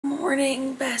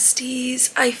Morning,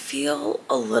 besties. I feel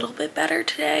a little bit better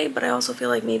today, but I also feel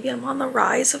like maybe I'm on the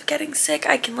rise of getting sick.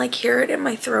 I can like hear it in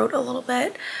my throat a little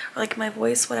bit, or like my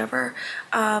voice, whatever.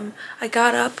 I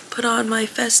got up, put on my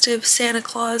festive Santa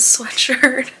Claus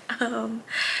sweatshirt,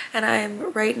 and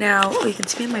I'm right now, oh, you can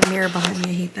see me in my mirror behind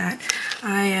me, I hate that.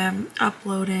 I am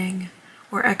uploading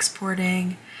or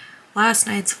exporting last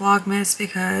night's Vlogmas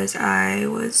because I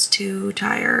was too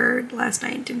tired last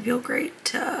night, didn't feel great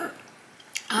to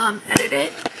edit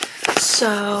it.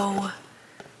 So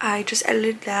I just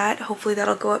edited that. Hopefully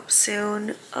that'll go up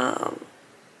soon.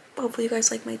 Hopefully you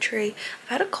guys like my tree. I've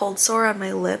had a cold sore on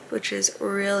my lip, which is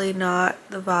really not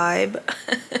the vibe.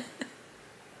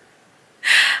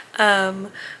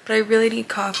 But I really need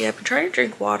coffee. I've been trying to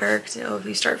drink water because, you know, if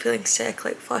you start feeling sick,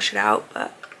 like flush it out.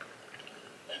 But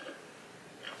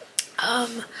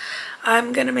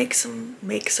I'm gonna make some.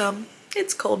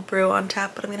 It's cold brew on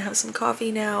tap, but I'm gonna have some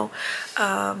coffee now.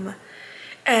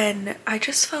 And I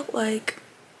just felt like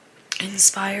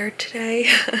inspired today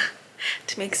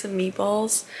to make some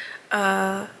meatballs.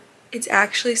 It's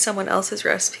actually someone else's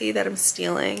recipe that I'm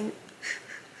stealing.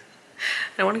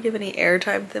 I don't want to give any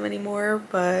airtime to them anymore,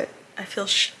 but I feel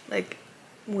like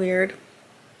weird.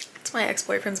 It's my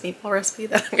ex-boyfriend's meatball recipe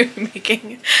that I'm gonna be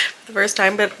making for the first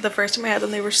time, but the first time I had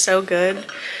them, they were so good.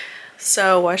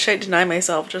 So why should I deny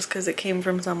myself just because it came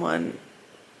from someone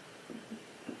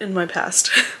in my past?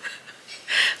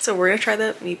 So we're gonna try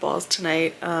the meatballs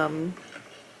tonight.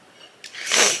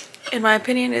 In my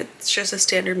opinion, it's just a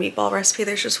standard meatball recipe.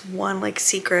 There's just one like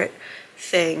secret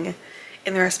thing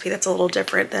in the recipe that's a little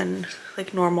different than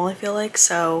like normal, I feel like.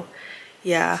 So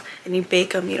yeah, and you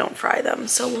bake them, you don't fry them.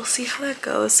 So we'll see how that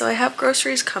goes. So I have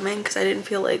groceries coming because I didn't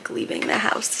feel like leaving the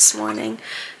house this morning.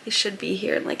 They should be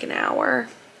here in like an hour.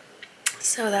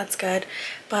 So that's good.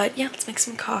 But yeah, let's make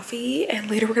some coffee and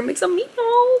later we're gonna make some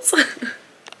meatballs.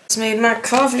 Just made my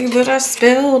coffee, but I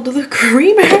spilled the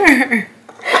creamer.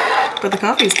 But the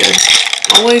coffee's good.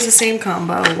 Always the same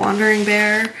combo, Wandering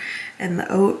Bear and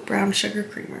the oat brown sugar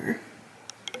creamer.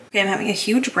 Okay, I'm having a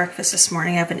huge breakfast this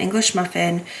morning. I have an English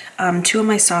muffin, 2 of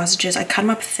my sausages. I cut them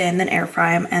up thin, then air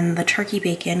fry them, and the turkey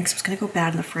bacon, because it's gonna go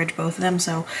bad in the fridge, both of them,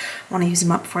 so I wanna use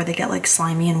them up before they get like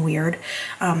slimy and weird.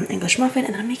 English muffin,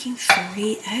 and then I'm making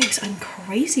 3 eggs. I'm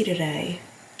crazy today.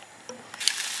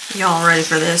 Y'all ready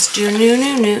for this?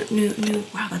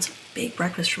 Wow, that's a big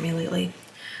breakfast for me lately.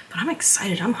 But I'm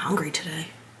excited, I'm hungry today.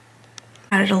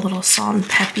 Added a little salt and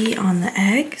peppy on the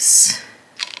eggs.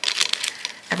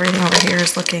 Everything over here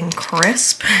is looking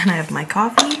crisp, and I have my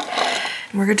coffee,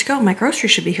 and we're good to go. My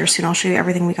groceries should be here soon. I'll show you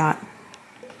everything we got.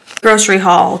 Grocery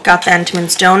haul. Got the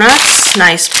Entenmann's donuts,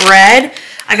 nice bread.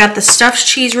 I got the stuffed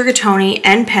cheese rigatoni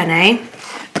and penne,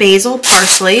 basil,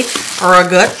 parsley,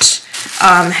 ragout,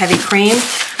 heavy cream.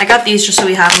 I got these just so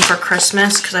we have them for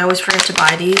Christmas because I always forget to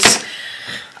buy these.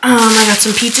 I got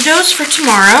some pizza doughs for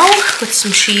tomorrow with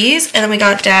some cheese. And then we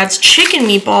got Dad's chicken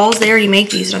meatballs. They already make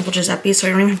these at Uncle Giuseppe's, so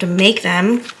I don't even have to make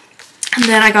them. And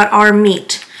then I got our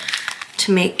meat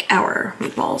to make our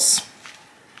meatballs.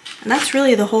 And that's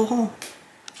really the whole haul.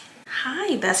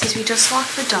 Hi, Bessies. We just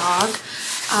walked the dog.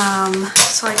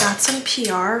 So I got some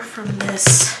PR from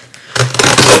this.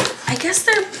 I guess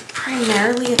they're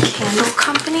primarily a candle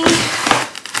company.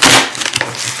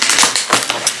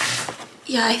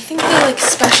 Yeah, I think they like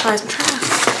specialize. I'm trying to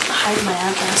hide my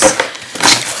address.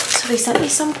 So they sent me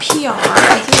some PR.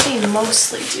 I think they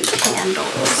mostly do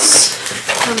candles.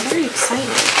 I'm very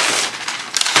excited.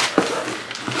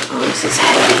 Oh, this is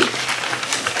heavy.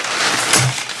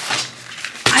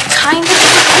 I kind of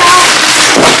forgot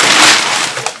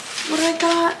what I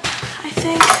got, I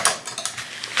think.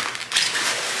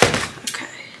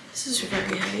 Okay, this is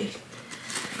very heavy.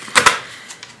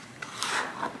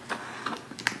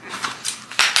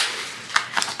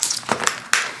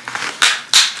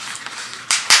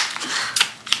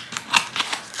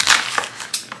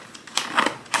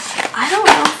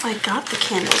 I got the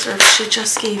candles, or if she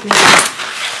just gave me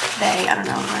they, I don't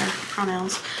know her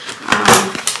pronouns.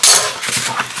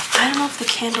 I don't know if the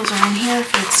candles are in here,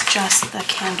 if it's just the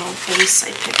candle base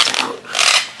I picked out.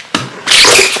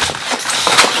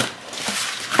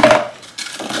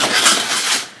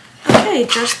 Okay,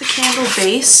 just the candle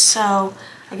base, so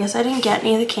I guess I didn't get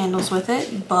any of the candles with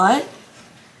it, but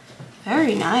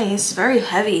very nice, very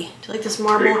heavy. Do you like this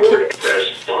marble?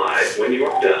 Press 5 when you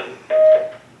are done.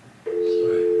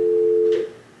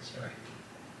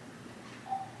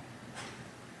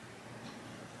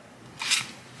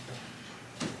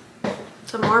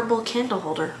 It's a marble candle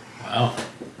holder. Wow.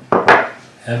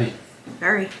 Heavy.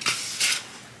 Very.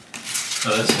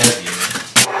 Oh, that's heavy.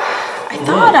 I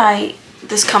thought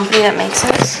this company that makes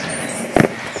this.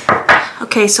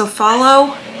 Okay, so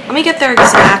follow, let me get their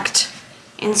exact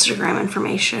Instagram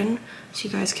information so you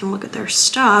guys can look at their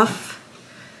stuff.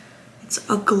 It's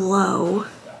a glow.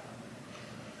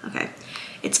 Okay,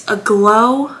 it's a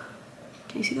glow.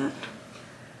 Can you see that?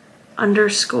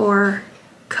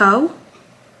 _co.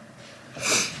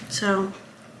 So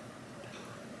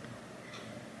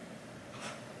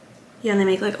yeah, and they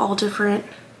make like all different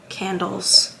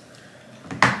candles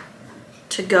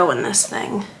to go in this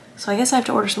thing. So I guess I have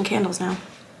to order some candles now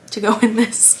to go in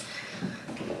this.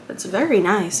 It's very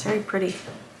nice, very pretty.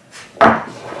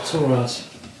 Pretzel rods.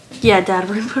 Yeah, Dad,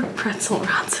 we're gonna put pretzel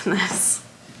rods in this.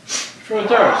 For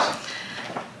those.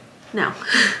 No.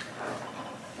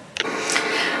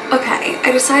 Okay,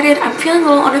 I decided I'm feeling a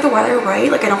little under the weather,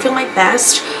 right? Like I don't feel my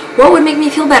best. What would make me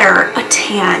feel better? A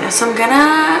tan. So I'm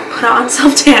gonna put on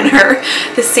self tanner.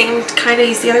 The same kind I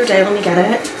used the other day. Let me get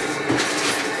it.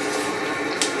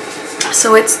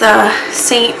 So it's the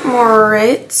St.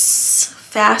 Moritz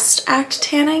Fast Act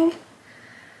Tanning.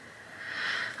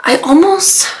 I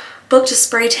almost booked a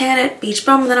spray tan at Beach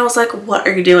Bum, and then I was like, what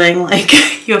are you doing? Like,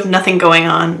 you have nothing going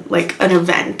on, like an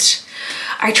event.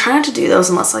 I try not to do those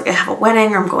unless like I have a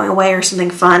wedding or I'm going away or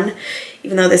something fun.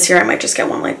 Even though this year I might just get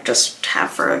one, like just have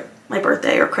for my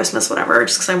birthday or Christmas, whatever,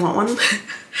 just because I want one.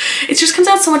 It just comes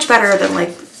out so much better than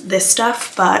like this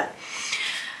stuff, but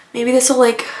maybe this will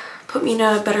like put me in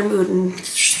a better mood and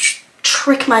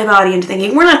trick my body into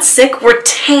thinking we're not sick, we're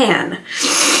tan.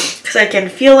 Because I can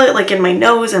feel it like in my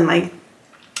nose and my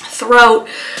throat,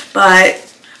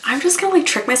 but I'm just gonna like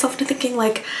trick myself into thinking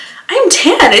like I'm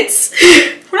tan.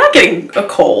 We're not getting a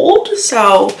cold,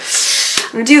 so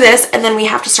I'm gonna do this, and then we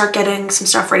have to start getting some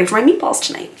stuff ready for my meatballs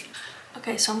tonight.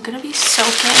 Okay, so I'm gonna be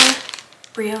soaking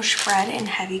brioche bread in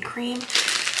heavy cream.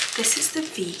 This is the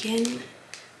vegan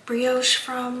brioche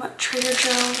from Trader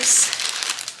Joe's.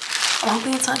 I'm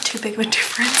hoping it's not too big of a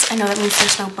difference. I know that means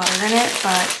there's no butter in it,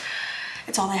 but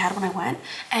it's all they had when I went.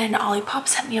 And Olipop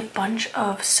sent me a bunch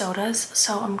of sodas,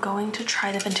 so I'm going to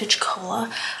try the vintage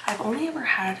cola. I've only ever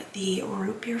had the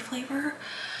root beer flavor,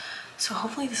 so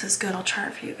hopefully this is good. I'll try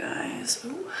it for you guys.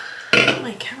 Ooh, look at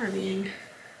my camera being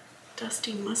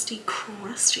dusty, musty,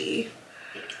 crusty.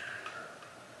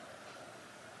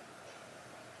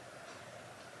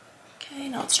 Okay,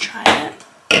 now let's try it.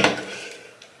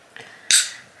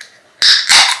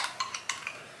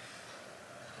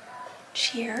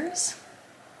 Cheers.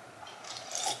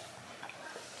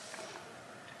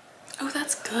 Oh,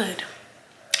 that's good.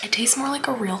 It tastes more like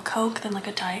a real Coke than like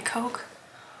a Diet Coke.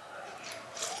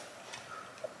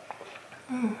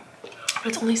 But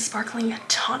it's only sparkling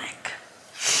tonic.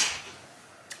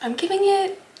 I'm giving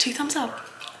it 2 thumbs up.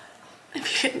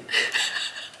 If you can.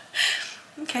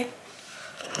 Okay.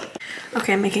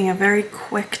 Okay, I'm making a very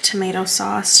quick tomato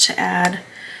sauce to add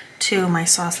to my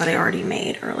sauce that I already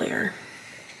made earlier.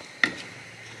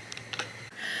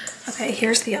 Okay,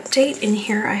 here's the update. In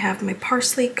here I have my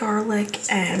parsley, garlic,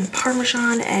 and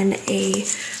Parmesan, and a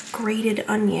grated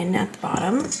onion at the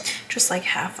bottom, just like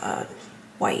half a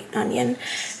white onion.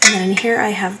 And then in here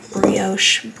I have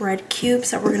brioche bread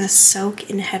cubes that we're gonna soak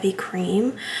in heavy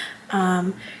cream.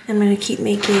 I'm gonna keep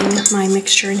making my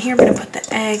mixture in here. I'm gonna put the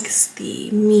eggs,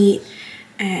 the meat,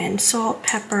 and salt,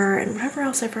 pepper, and whatever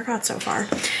else I forgot so far.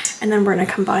 And then we're gonna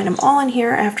combine them all in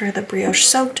here after the brioche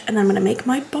soaked, and then I'm gonna make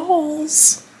my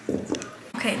balls.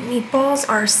 Okay, meatballs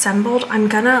are assembled. I'm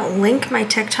gonna link my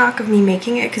TikTok of me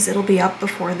making it because it'll be up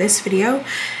before this video.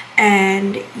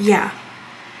 And yeah.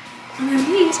 And then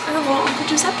these are the little Uncle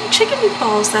Giuseppe chicken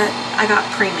meatballs that I got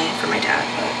pre-made for my dad,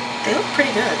 but they look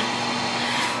pretty good.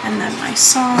 And then my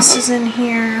sauce is in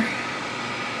here.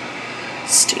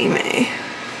 Steamy.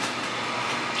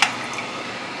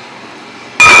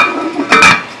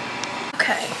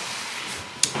 Okay.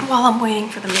 While I'm waiting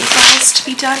for the meatballs to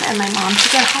be done and my mom to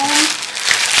get home,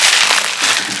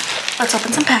 let's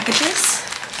open some packages.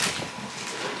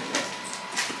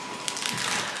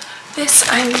 This,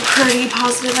 I'm pretty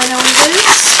positive I know what it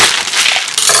is.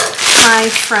 My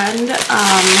friend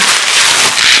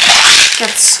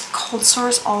gets cold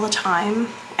sores all the time,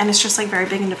 and it's just like very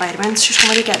big into vitamins. She told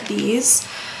me to get these,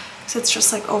 so it's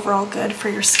just like overall good for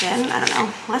your skin. I don't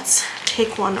know. Let's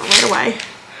take one right away.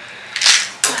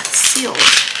 That's sealed.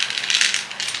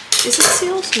 Is it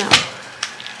sealed? No.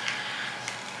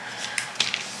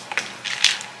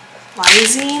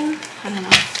 Lysine? I don't know.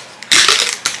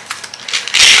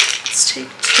 Let's take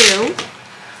 2.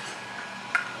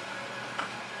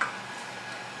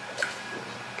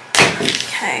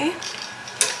 Okay.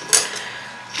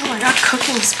 Oh, I got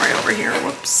cooking spray over here.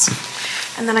 Whoops.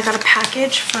 And then I got a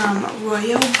package from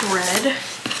Royo bread.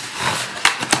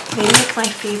 They make my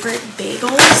favorite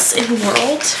bagels in the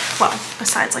world. Well,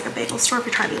 besides like a bagel store if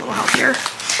you're trying to be a little healthier.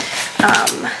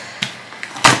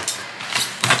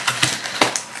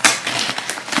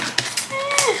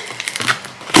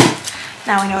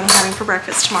 Now I know what I'm having for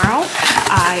breakfast tomorrow.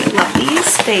 I love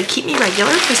these. They keep me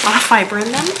regular. There's a lot of fiber in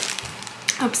them.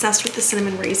 I'm obsessed with the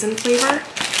cinnamon raisin flavor.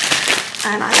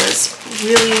 And I was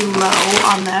really low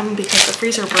on them because the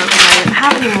freezer broke and I didn't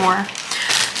have any more.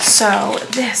 So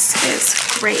this is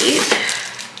great.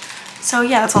 So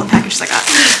yeah, that's all the packages I got.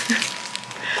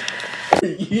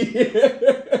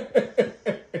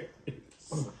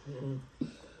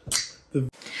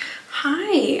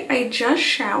 Hi, I just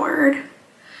showered.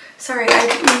 Sorry,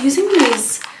 I'm using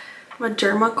these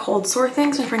Mederma cold sore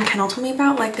things my friend Kendall told me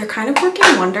about. Like, they're kind of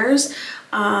working wonders.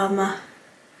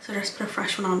 So I just put a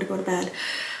fresh one on to go to bed.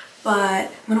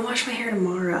 But I'm gonna wash my hair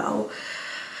tomorrow.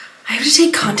 I have to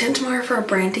take content tomorrow for a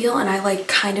brand deal, and I like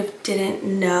kind of didn't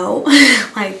know.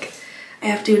 Like, I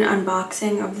have to do an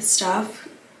unboxing of the stuff,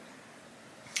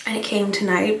 and it came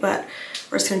tonight, but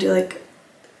we're just gonna do like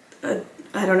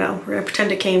I don't know, we're gonna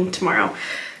pretend it came tomorrow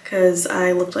because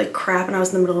I looked like crap and I was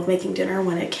in the middle of making dinner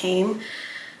when it came.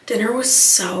 Dinner was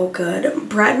so good.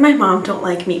 Brett and my mom don't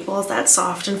like meatballs that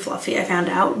soft and fluffy, I found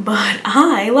out, but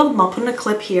I love them. I'll put in a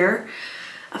clip here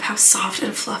of how soft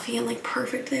and fluffy and like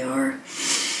perfect they are.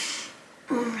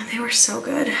 They were so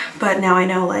good. But now I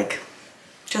know, like,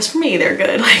 just for me they're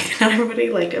good. Like, not everybody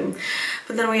liked them.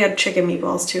 But then we had chicken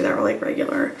meatballs too that were like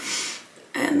regular.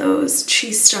 And those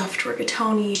cheese stuffed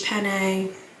rigatoni, penne,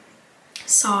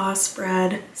 sauce,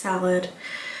 bread, salad.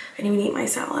 I didn't even eat my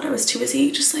salad. I was too busy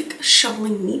just like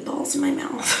shoveling meatballs in my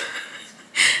mouth.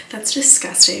 That's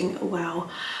disgusting. Wow.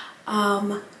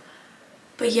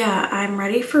 But yeah, I'm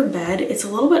ready for bed. It's a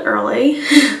little bit early,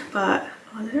 but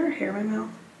oh, is there a hair in my mouth?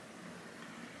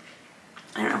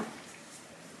 I don't know.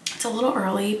 It's a little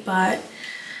early, but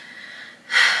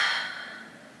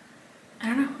I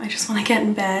don't know. I just want to get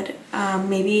in bed,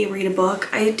 maybe read a book.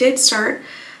 I did start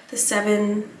the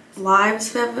 7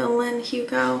 Lives of Evelyn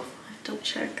Hugo. I have to double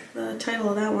check the title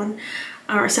of that one.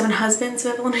 Or 7 Husbands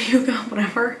of Evelyn Hugo,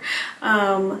 whatever.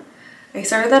 I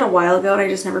started that a while ago and I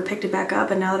just never picked it back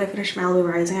up. And now that I finished Malibu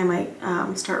Rising, I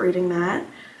might start reading that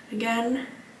again.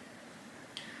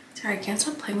 Sorry, I can't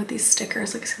stop playing with these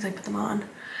stickers like since I put them on.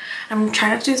 I'm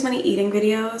trying not to do as many eating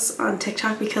videos on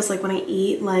TikTok because like when I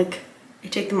eat, like I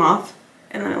take them off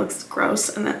and then it looks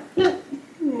gross and then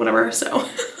whatever. So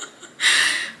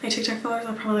my TikTok followers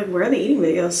are probably like, where are the eating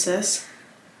videos, sis?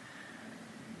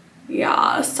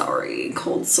 Yeah, sorry,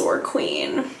 cold sore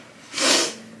queen.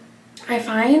 I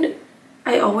find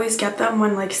I always get them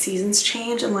when like seasons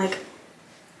change and like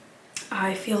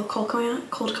I feel cold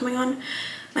coming on.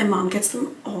 My mom gets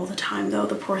them all the time though,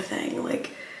 the poor thing,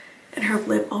 like, and her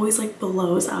lip always like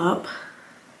blows up.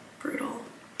 Brutal.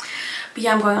 But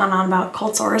yeah, I'm going on about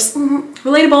cold sores.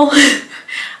 Relatable.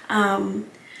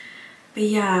 But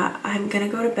yeah, I'm gonna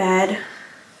go to bed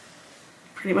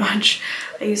pretty much.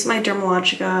 I used my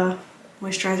Dermalogica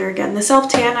moisturizer again. The self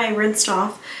tan I rinsed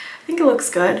off. I think it looks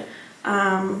good.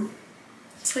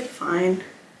 It's like fine.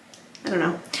 I don't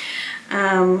know.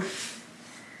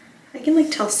 I can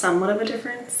like tell somewhat of a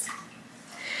difference.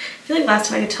 I feel like last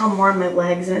time I could tell more on my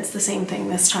legs and it's the same thing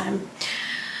this time.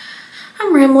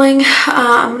 I'm rambling.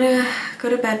 I'm gonna go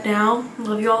to bed now.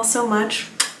 Love you all so much.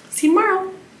 See you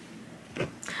tomorrow.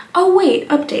 Oh wait,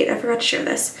 update. I forgot to share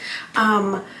this.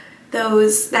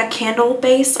 That candle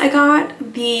base I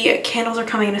got, the candles are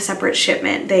coming in a separate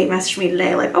shipment. They messaged me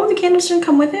today like, oh, the candles didn't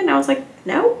come with it. And I was like,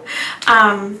 no.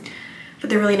 But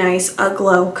they're really nice.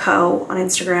 Aglow Co. on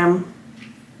Instagram.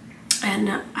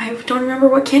 And I don't remember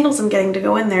what candles I'm getting to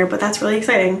go in there, but that's really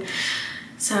exciting.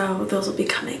 So those will be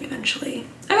coming eventually.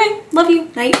 Okay, love you.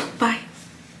 Night. Bye.